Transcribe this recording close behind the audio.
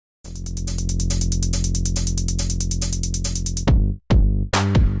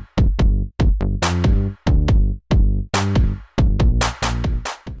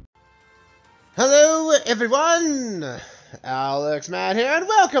everyone! Alexman here, and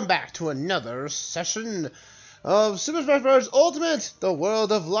welcome back to another session of Super Smash Bros. Ultimate, the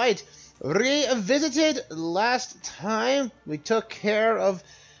World of Light. Revisited. Last time, we took care of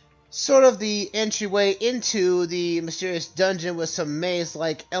sort of the entryway into the mysterious dungeon with some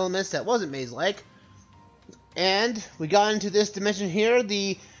maze-like elements that wasn't maze-like. And we got into this dimension here,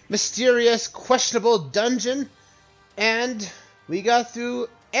 the mysterious, questionable dungeon, and we got through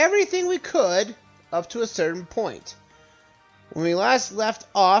everything we could up to a certain point. When we last left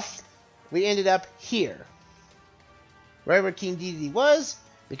off, we ended up here, right where King Dedede was,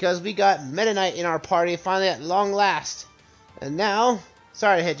 because we got Meta Knight in our party finally at long last. And now,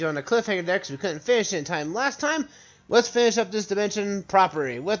 sorry to hit you on the cliffhanger there because we couldn't finish it in time last time. Let's finish up this dimension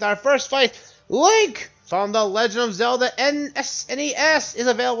properly with our first fight. Link from The Legend of Zelda NES is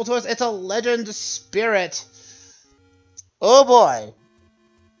available to us. It's a legend spirit. Oh boy.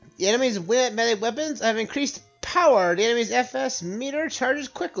 The enemy's melee weapons have increased power. The enemy's FS meter charges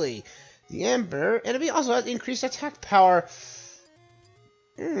quickly. The enemy also has increased attack power.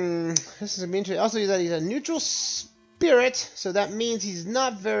 This is interesting. Also, he's a neutral spirit, so that means he's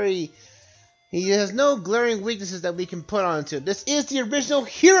not very... He has no glaring weaknesses that we can put onto him. This is the original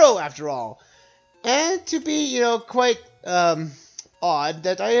hero, after all. And to be, quite odd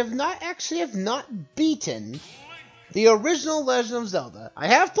that I have not beaten the original Legend of Zelda. I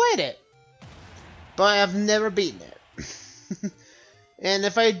have played it, but I have never beaten it. And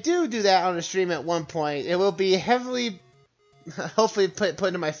if I do that on a stream at one point, it will be heavily, hopefully put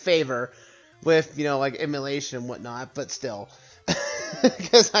into my favor with, like emulation and whatnot, but still.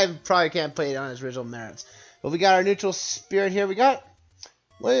 Because I probably can't play it on its original merits. But we got our neutral spirit here.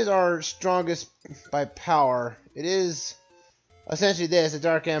 What is our strongest by power? It is essentially this, the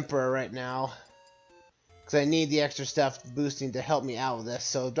Dark Emperor right now. Because I need the extra stuff boosting to help me out with this.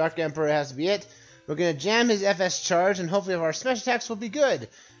 So Dark Emperor has to be it. We're going to jam his FS charge, and hopefully our smash attacks will be good.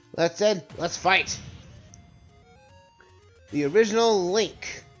 That said, let's fight. The original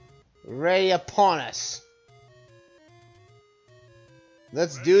Link, ready upon us.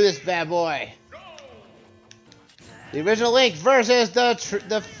 Let's do this bad boy. The original Link versus the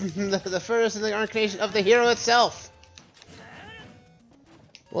furthest in the incarnation of the hero itself.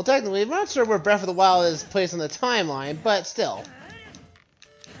 Well, technically, I'm not sure where Breath of the Wild is placed on the timeline, but still.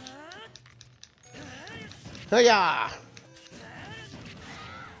 Hiya!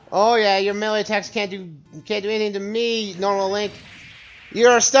 Oh yeah, your melee attacks can't do anything to me, normal Link.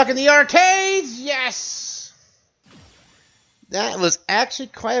 You're stuck in the arcades. Yes. That was actually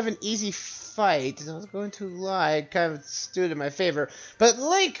quite of an easy fight. I was going to lie, it kind of stood in my favor. But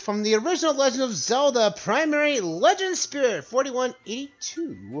Link from the original Legend of Zelda, primary legend spirit,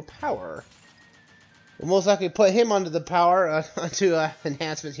 4182 power. We'll most likely put him onto the power, onto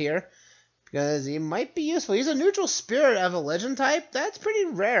enhancement here, because he might be useful. He's a neutral spirit of a legend type. That's pretty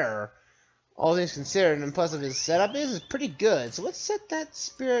rare, all things considered, and plus of his setup is pretty good. So let's set that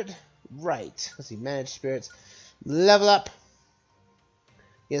spirit right. Let's see, manage spirits, level up.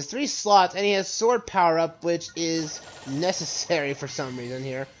 He has 3 slots, and he has sword power up, which is necessary for some reason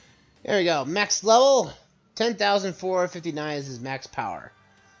here. There we go, max level, 10,459 is his max power.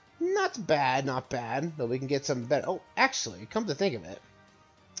 Not bad, but we can get some better. Oh, actually, come to think of it,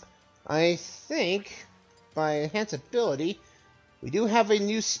 I think by enhance ability, we do have a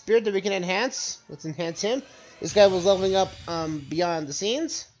new spirit that we can enhance. Let's enhance him. This guy was leveling up beyond the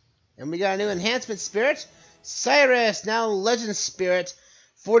scenes, and we got a new enhancement spirit, Cyrus, now legend spirit.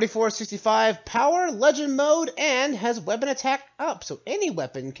 4465 power, legend mode, and has weapon attack up, so any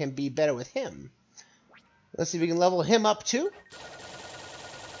weapon can be better with him. Let's see if we can level him up too.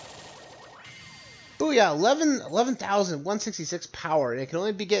 Booyah, 11,166 power, and it can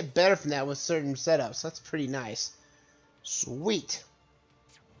only get better from that with certain setups. That's pretty nice. Sweet.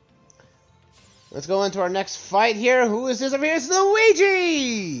 Let's go into our next fight here. Who is this over here? It's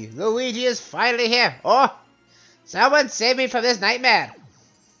Luigi! Luigi is finally here. Oh, someone save me from this nightmare.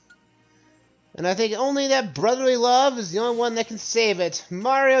 And I think only that brotherly love is the only one that can save it.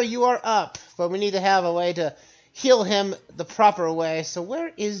 Mario, you are up. But we need to have a way to heal him the proper way. So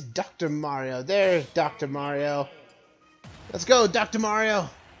where is Dr. Mario? There's Dr. Mario. Let's go, Dr. Mario.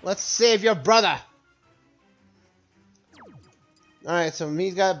 Let's save your brother. Alright, so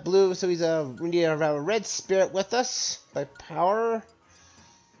he's got blue. So we need to have a red spirit with us by power.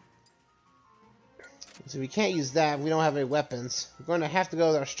 So we can't use that. We don't have any weapons. We're going to have to go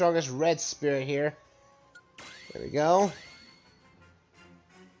with our strongest red spirit here. There we go.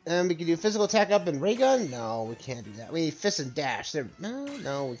 And we can do physical attack up and ray gun. No, we can't do that. We need fist and dash. There.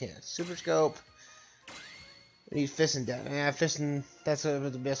 No, we can't. Super scope. We need fist and dash. Yeah, fist and that's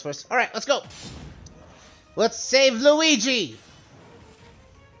the best for us. All right, let's go. Let's save Luigi.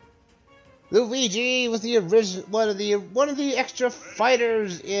 Luigi was the original one of the extra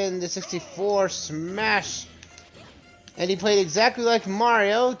fighters in the 64 Smash, and he played exactly like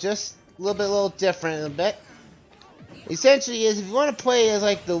Mario, just a little different a bit. Essentially, is if you want to play as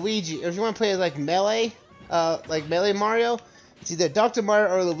like Luigi, or if you want to play as like Melee Mario, it's either Dr.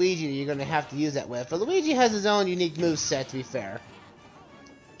 Mario or Luigi you're going to have to use that with. But Luigi has his own unique moveset, to be fair.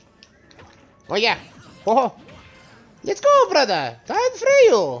 Oh yeah! Oh, let's go, brother! Time for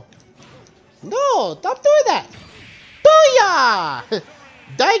you! No, stop doing that! Booyah!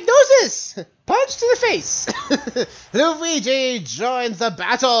 Diagnosis! Punch to the face! Luigi joins the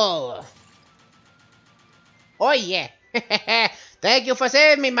battle! Oh yeah! Thank you for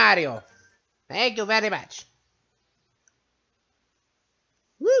saving me, Mario! Thank you very much.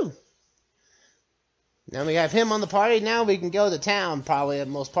 Woo! Now we have him on the party. Now we can go to town, probably, at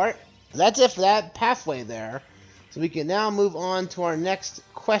most part. That's it for that pathway there. So we can now move on to our next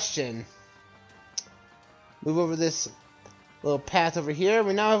question. Move over this little path over here.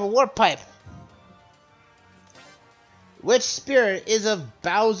 We now have a warp pipe. Which spirit is of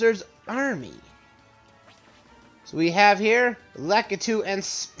Bowser's army? So we have here Lakitu and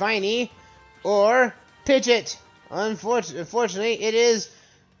Spiny, or Pidgeot. Unfortunately, it is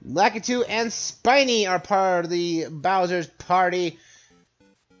Lakitu and Spiny are part of the Bowser's party.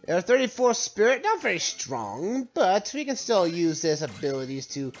 Our 34th spirit, not very strong, but we can still use his abilities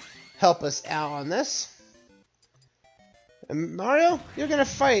to help us out on this. And Mario, you're gonna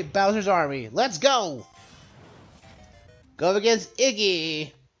fight Bowser's army. Let's go! Go up against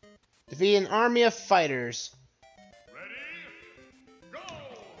Iggy. Defeat an army of fighters. Ready? Go!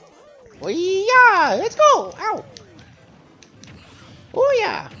 Oh yeah! Let's go! Ow! Oh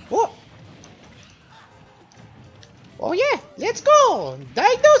yeah! Oh! Oh yeah! Let's go!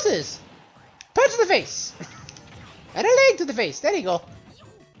 Diagnosis! Punch to the face! And a leg to the face. There you go.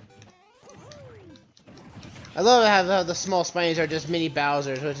 I love how the small Spinies are just mini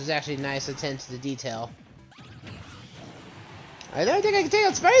Bowsers, which is actually nice attention to the detail. I don't think I can take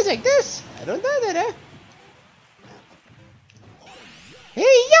out Spinies like this. I don't know that, eh?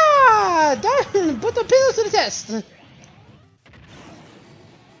 Hey, yeah! Put the pillows to the test.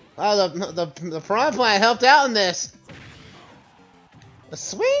 Oh, the Piranha Plant helped out in this. A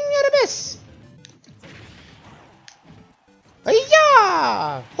swing and a miss.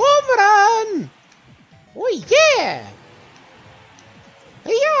 Hey-ya! Home run! Oh yeah!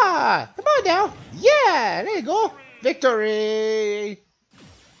 Hey-ya! Come on now! Yeah! There you go! Victory!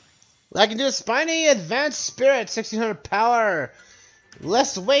 I can do a Spiny Advanced Spirit, 1600 power.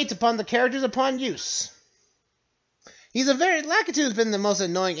 Less weight upon the characters upon use. Lakitu's been the most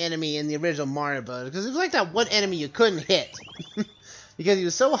annoying enemy in the original Mario Bros. Because it was like that one enemy you couldn't hit. Because he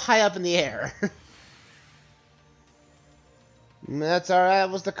was so high up in the air. That's alright, that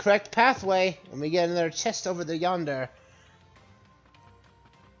was the correct pathway. And we get another chest over there yonder.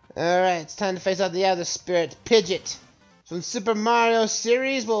 Alright, it's time to face out the other spirit, Pidgeot. From Super Mario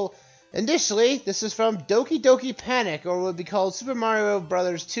series, well, initially, this is from Doki Doki Panic, or would be called Super Mario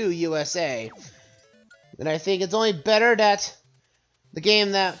Bros. 2 USA. And I think it's only better that the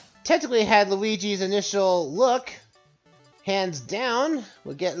game that technically had Luigi's initial look, hands down,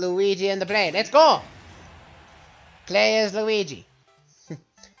 will get Luigi into play. Let's go! Play as Luigi.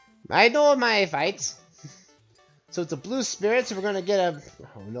 I know my fights. So it's a blue spirit, so we're gonna get a...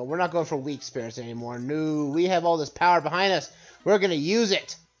 Oh no, we're not going for weak spirits anymore. No, we have all this power behind us. We're gonna use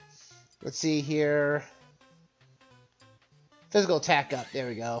it. Let's see here. Physical attack up. There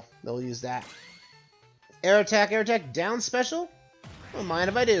we go. We'll use that. Air attack down special? Don't mind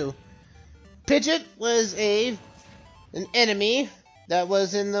if I do. Pidgeot was an enemy that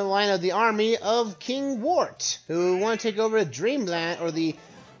was in the line of the army of King Wart, who wanted to take over Dreamland, or the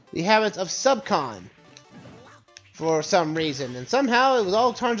inhabitants of Subcon, for some reason. And somehow it was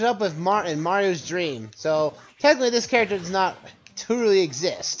all turned up with in Mario's dream. So technically this character does not truly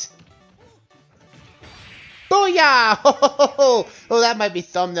exist. Booyah! Oh, that might be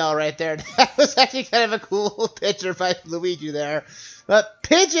thumbnail right there. That was actually kind of a cool picture by Luigi there. But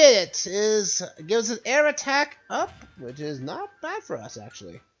Pidgeot gives an air attack up, which is not bad for us,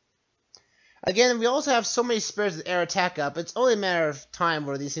 actually. Again, we also have so many spirits with air attack up, it's only a matter of time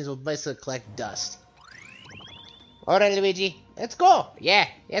where these things will basically collect dust. Alright, Luigi, let's go! Yeah,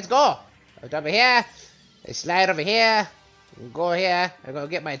 let's go! I'll over here, I slide over here, go here, I'm gonna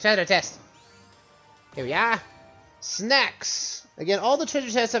get my treasure chest. Here we are. Snacks! Again, all the treasure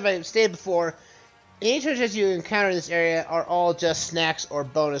chests that I've stated before, any treasure chests you encounter in this area are all just snacks or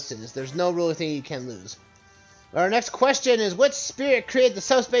bonuses. There's no real thing you can lose. Our next question is, which spirit created the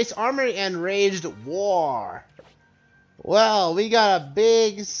subspace armory and waged war? Well, we got a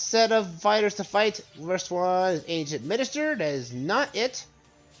big set of fighters to fight. First one is Ancient Minister. That is not it.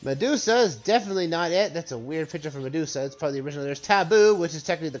 Medusa is definitely not it. That's a weird picture for Medusa. It's probably the original. There's Taboo, which is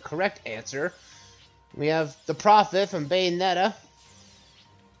technically the correct answer. We have the Prophet from Bayonetta.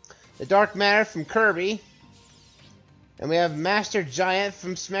 The Dark Matter from Kirby. And we have Master Giant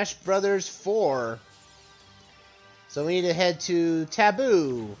from Smash Brothers 4. So we need to head to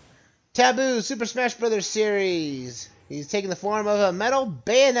Taboo. Taboo, Super Smash Brothers series. He's taking the form of a metal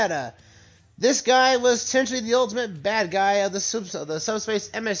Bayonetta. This guy was essentially the ultimate bad guy of the Subspace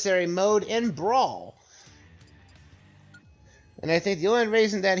Emissary mode in Brawl. And I think the only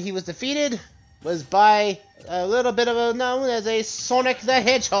reason that he was defeated was by a little bit of a known as a Sonic the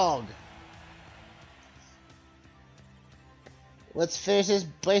Hedgehog. Let's finish this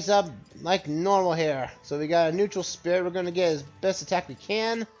place up like normal here. So we got a neutral spirit. We're going to get his best attack we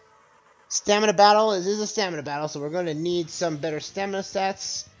can. Stamina battle. It is a stamina battle, so we're going to need some better stamina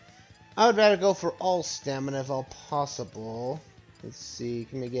stats. I would rather go for all stamina if all possible. Let's see.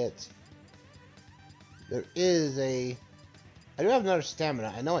 Can we get... There is a... I do have another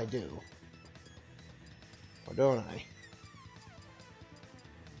stamina. I know I do. Or don't I?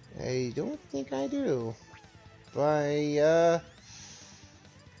 I don't think I do. By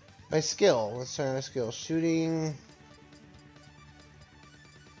skill. Let's try my skill. Shooting...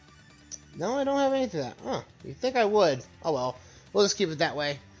 No, I don't have anything to that. Huh. You'd think I would. Oh well. We'll just keep it that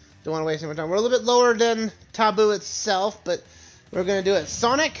way. Don't want to waste any more time. We're a little bit lower than Taboo itself, but we're going to do it.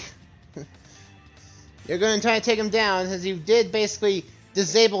 Sonic! You're going to try to take him down, since you did basically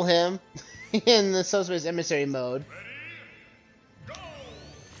disable him in the Subspace Emissary mode.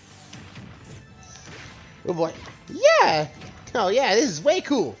 Oh boy. Yeah! Oh yeah, this is way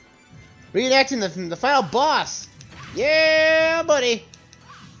cool. Reenacting the final boss. Yeah, buddy!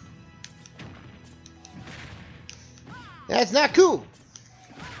 That's not cool.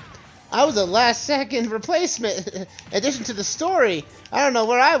 I was a last second replacement addition to the story. I don't know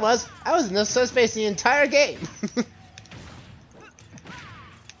where I was. I was in the subspace the entire game.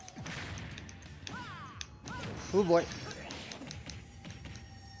 Oh boy.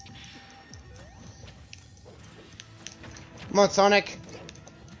 Come on, Sonic.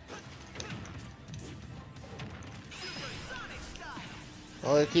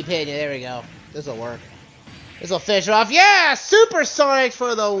 Oh, keep hitting you. There we go. This'll work. This'll finish it off. Yeah! Super Sonic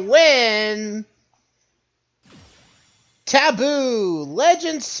for the win! Taboo!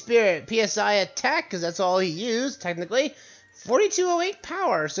 Legend Spirit. PSI attack, because that's all he used, technically. 4208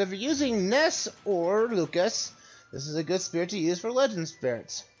 power. So if you're using Ness or Lucas, this is a good spirit to use for Legend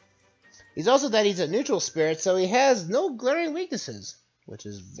Spirits. He's also that he's a neutral spirit, so he has no glaring weaknesses, which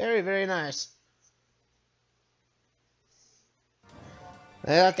is very, very nice.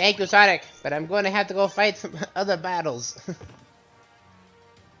 Well, thank you, Sonic, but I'm going to have to go fight some other battles.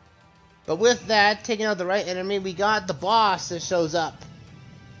 But with that, taking out the right enemy, we got the boss that shows up.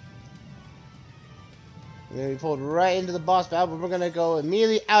 We're going to be pulled right into the boss battle, but we're going to go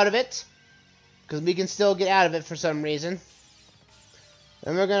immediately out of it, because we can still get out of it for some reason.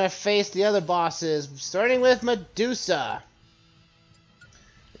 And we're going to face the other bosses, starting with Medusa.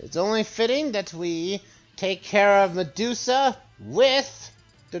 It's only fitting that we take care of Medusa with...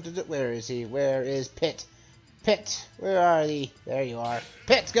 Where is he? Where is Pit? Pit, where are thee? There you are.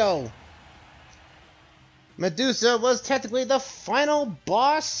 Pit, go! Medusa was technically the final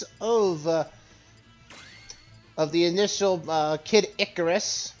boss of the initial Kid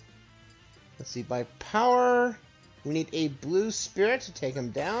Icarus. Let's see, by power, we need a blue spirit to take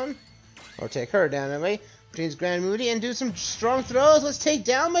him down. Or take her down, anyway. Which means Grand Moody and do some strong throws. Let's take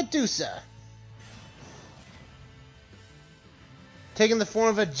down Medusa. Taking the form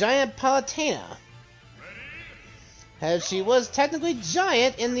of a giant Palutena. As she was technically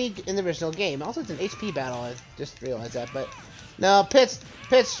giant in the original game. Also, it's an HP battle. I just realized that. But no, Pit's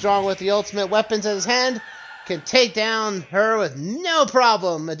strong with the ultimate weapons in his hand. Can take down her with no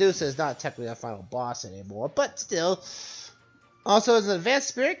problem. Medusa is not technically a final boss anymore, but still. Also, as an advanced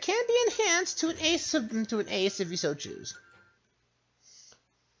spirit, can be enhanced to an ace if you so choose.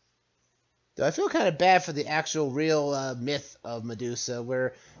 Though I feel kind of bad for the actual real myth of Medusa,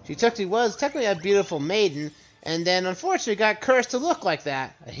 where she was technically a beautiful maiden, and then unfortunately got cursed to look like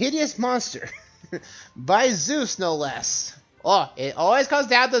that. A hideous monster. By Zeus, no less. Oh, it always comes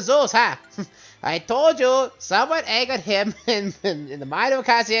down to Zeus, huh? I told you, someone angered him in the mind of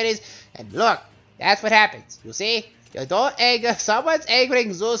Cassius, and look, that's what happens. You see? You don't anger, someone's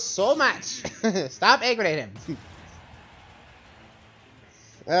angering Zeus so much. Stop angering him.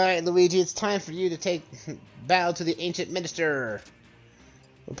 Alright, Luigi, it's time for you to take battle to the Ancient Minister.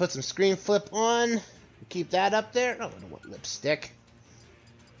 We'll put some screen flip on. Keep that up there. Oh, I don't want lipstick.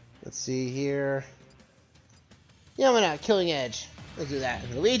 Let's see here. Yeah, why not? Killing Edge. Let's do that.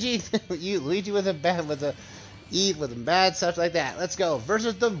 Luigi, Luigi with a bad stuff like that. Let's go.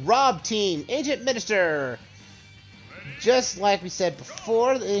 Versus the Rob team. Ancient Minister. Just like we said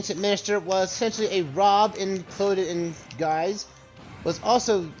before, the Ancient Minister was essentially a Rob included in guise.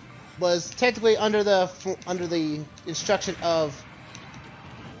 Was technically under the instruction of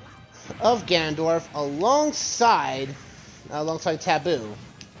Ganondorf alongside Taboo.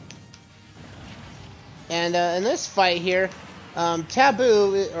 And in this fight here,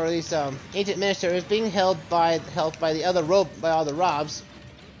 Taboo, or at least Ancient Minister, is being held by the other Robs,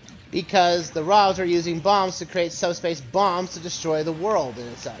 because the Robs are using bombs to create subspace bombs to destroy the world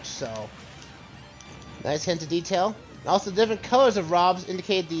and such. So, nice hint of detail. Also, different colors of Robs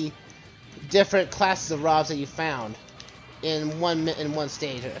indicate the different classes of Robs that you found in one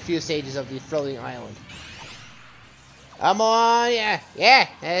stage, or a few stages of the floating island. Come on, yeah,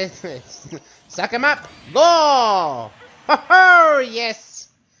 suck him up, go! Ho-ho, yes,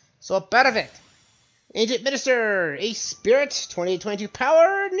 so perfect. Ancient Minister, a Spirit, 2022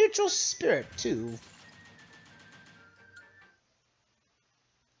 power, neutral Spirit 2.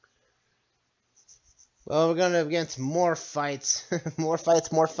 Well, we're going against more fights. More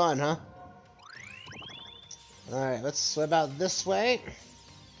fights, more fun, huh? Alright, let's swim out this way.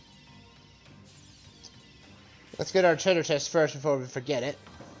 Let's get our treasure chest first before we forget it.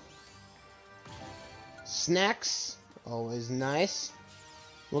 Snacks, always nice.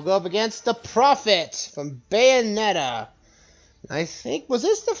 We'll go up against the Prophet from Bayonetta. I think, was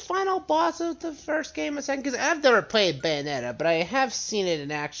this the final boss of the first game or second? Because I've never played Bayonetta, but I have seen it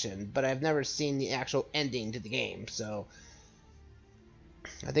in action, but I've never seen the actual ending to the game, so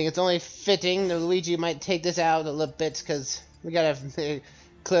I think it's only fitting that Luigi might take this out a little bit, because we gotta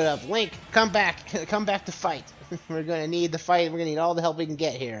clear it up. Link, come back to fight. We're gonna need the fight, we're gonna need all the help we can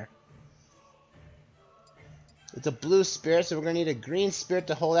get here. It's a blue spirit, so we're gonna need a green spirit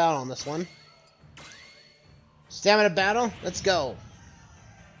to hold out on this one. Stamina battle, let's go.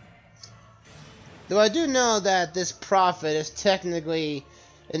 Though I do know that this Prophet is technically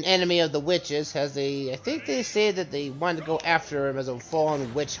an enemy of the witches, as I think they say that they wanted to go after him as a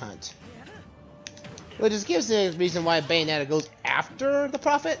full-on witch hunt. Which just gives the reason why Bayonetta goes after the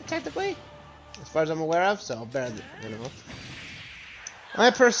Prophet, technically, as far as I'm aware of, so better than, you know.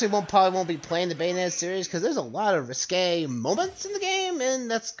 I personally probably won't be playing the Bayonetta series, because there's a lot of risque moments in the game,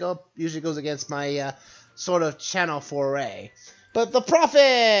 and that's usually goes against my sort of channel foray. But the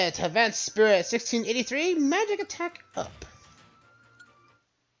Prophet! Advanced Spirit 1683, magic attack up.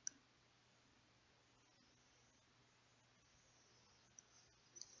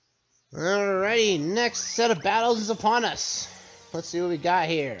 Alrighty, next set of battles is upon us. Let's see what we got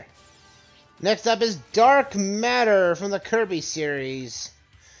here. Next up is Dark Matter from the Kirby series.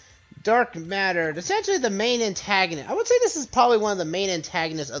 Dark Matter, essentially the main antagonist. I would say this is probably one of the main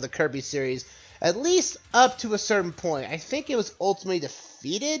antagonists of the Kirby series, at least up to a certain point. I think it was ultimately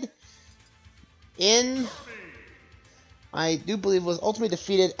defeated in... I do believe it was ultimately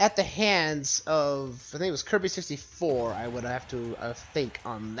defeated at the hands of, I think it was Kirby 64. I would have to think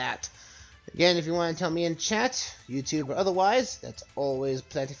on that. Again, if you want to tell me in chat, YouTube or otherwise, that's always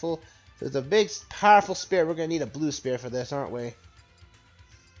plentiful. There's a big, powerful spirit. We're going to need a blue spirit for this, aren't we?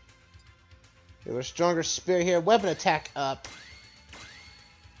 We have a stronger spirit here. Weapon attack up.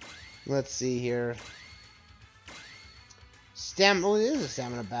 Let's see here. Oh, it is a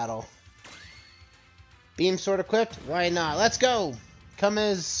stamina battle. Beam sword equipped? Why not? Let's go! Come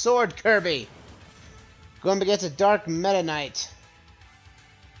as Sword Kirby! Going against a Dark Meta Knight.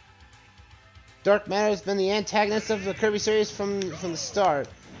 Dark Matter has been the antagonist of the Kirby series from the start.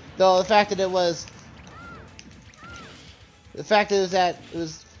 Though the fact that it was that it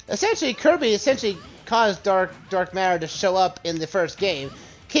was essentially Kirby caused Dark Matter to show up in the first game.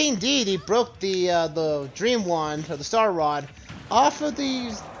 King Deity broke the Dream Wand, or the Star Rod, off of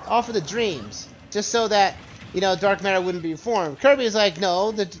the dreams, just so that, you know, Dark Matter wouldn't be formed. Kirby is like,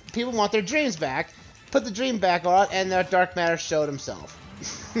 no, the people want their dreams back. Put the dream back on, and the Dark Matter showed himself.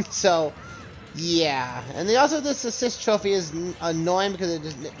 So, yeah. And also, this assist trophy is annoying because it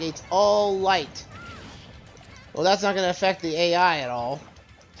just negates all light. Well, that's not going to affect the AI at all.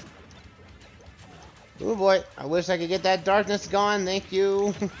 Oh boy, I wish I could get that darkness gone. Thank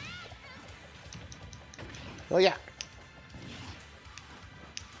you. Oh yeah.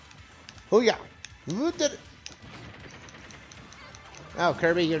 Oh yeah. Who did it? Oh,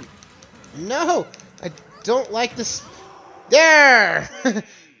 Kirby, you're... No! I don't like this... There!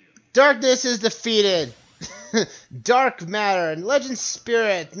 Darkness is defeated. Dark matter and legend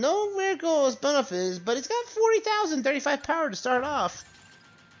spirit. No rare goals benefits, but it's got 40,035 power to start off.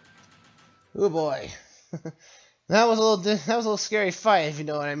 Oh boy. That was a little scary fight, if you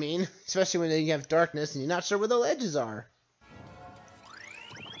know what I mean. Especially when you have darkness and you're not sure where the ledges are.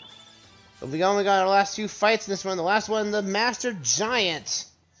 But we only got our last two fights in this one. The last one, the Master Giant.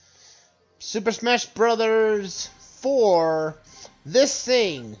 Super Smash Brothers 4. This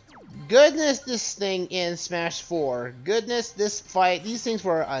thing. Goodness, this thing in Smash 4. Goodness, this fight. These things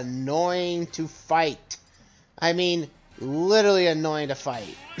were annoying to fight. I mean, literally annoying to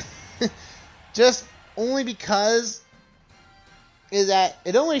fight. Just only because is that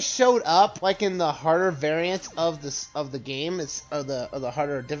it only showed up like in the harder variants of the game. It's of the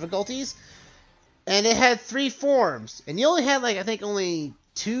harder difficulties, and it had 3 forms, and you only had like I think only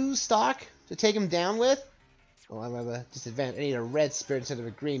 2 stock to take him down with. Oh, I have a disadvantage. I need a red spirit instead of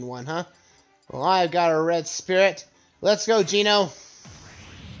a green one, huh? Well, I've got a red spirit. Let's go, Gino.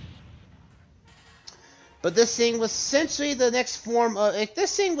 But this thing was essentially the next form of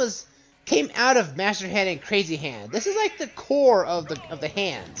this thing came out of Master Hand and Crazy Hand. This is like the core of the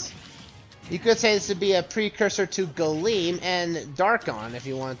hands. You could say this would be a precursor to Galeem and Darkon, if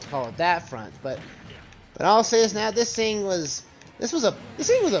you want to call it that front. But I'll say this now: this thing was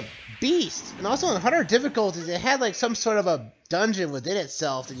a beast, and also in harder difficulties, it had like some sort of a dungeon within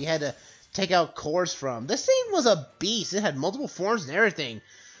itself that you had to take out cores from. This thing was a beast. It had multiple forms and everything.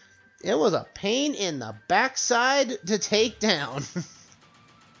 It was a pain in the backside to take down.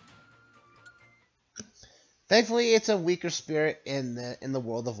 Thankfully, it's a weaker spirit in the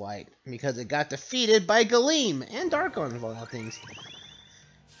World of Light, because it got defeated by Galeem and Darkon of all things.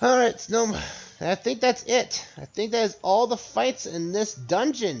 Alright, no, I think that's it. I think that is all the fights in this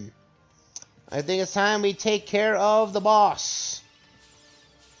dungeon. I think it's time we take care of the boss.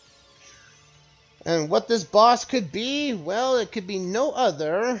 And what this boss could be, well, it could be no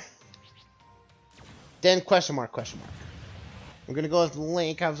other than question mark, question mark. I'm gonna go with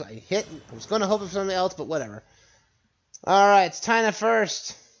Link. I was gonna hope for something else, but whatever. Alright, it's Tina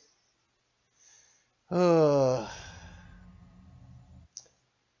first. Oh.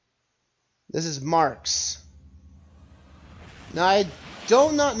 This is Marx. Now I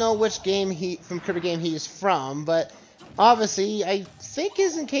do not know which game from Kirby game he is from, but obviously I think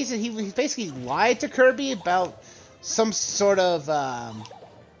is in case that he basically lied to Kirby about some sort of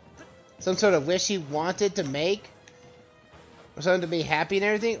wish he wanted to make. Or something to be happy and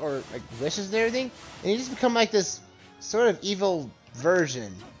everything, or like wishes and everything, and he just become like this sort of evil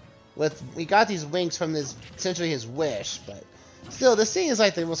version. We got these wings from essentially his wish, but still, this thing is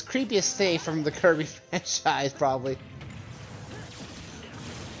like the most creepiest thing from the Kirby franchise, probably.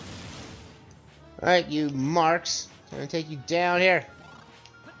 Alright, you Marx. I'm gonna take you down here.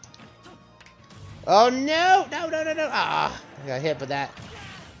 Oh no! No, no, no, no! Ah, I got hit with that.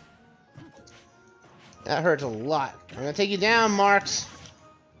 That hurts a lot. I'm gonna take you down, Marx.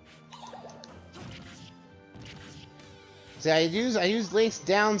 See, I use Link's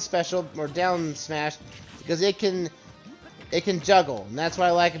down special or down smash because it can juggle, and that's what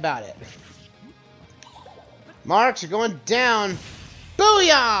I like about it. Marx, you're going down.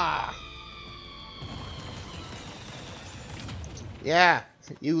 Booyah! Yeah,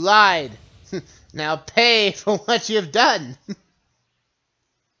 you lied. Now pay for what you've done.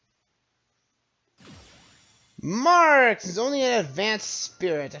 Marx is only an advanced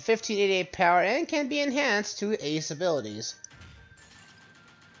spirit, a 1588 power, and can be enhanced to ace abilities.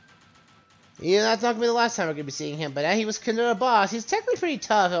 Yeah, that's not going to be the last time we're going to be seeing him, but he was considered a boss. He's technically pretty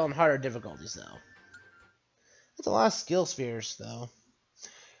tough on harder difficulties, though. That's a lot of skill spheres, though.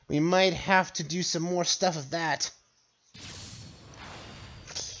 We might have to do some more stuff of that.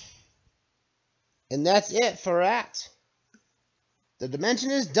 And that's it for that. The dimension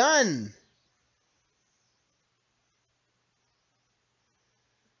is done.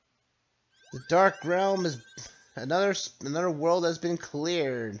 The Dark Realm is another world has been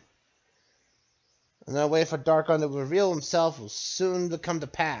cleared. Another way for Darkon to reveal himself will soon come to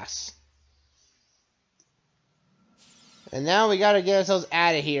pass. And now we gotta get ourselves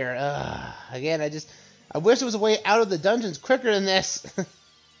out of here. Again, I wish there was a way out of the dungeons quicker than this.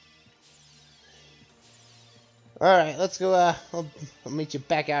 Alright, let's go, I'll meet you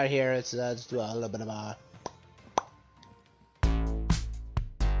back out here. Let's just do a little bit of a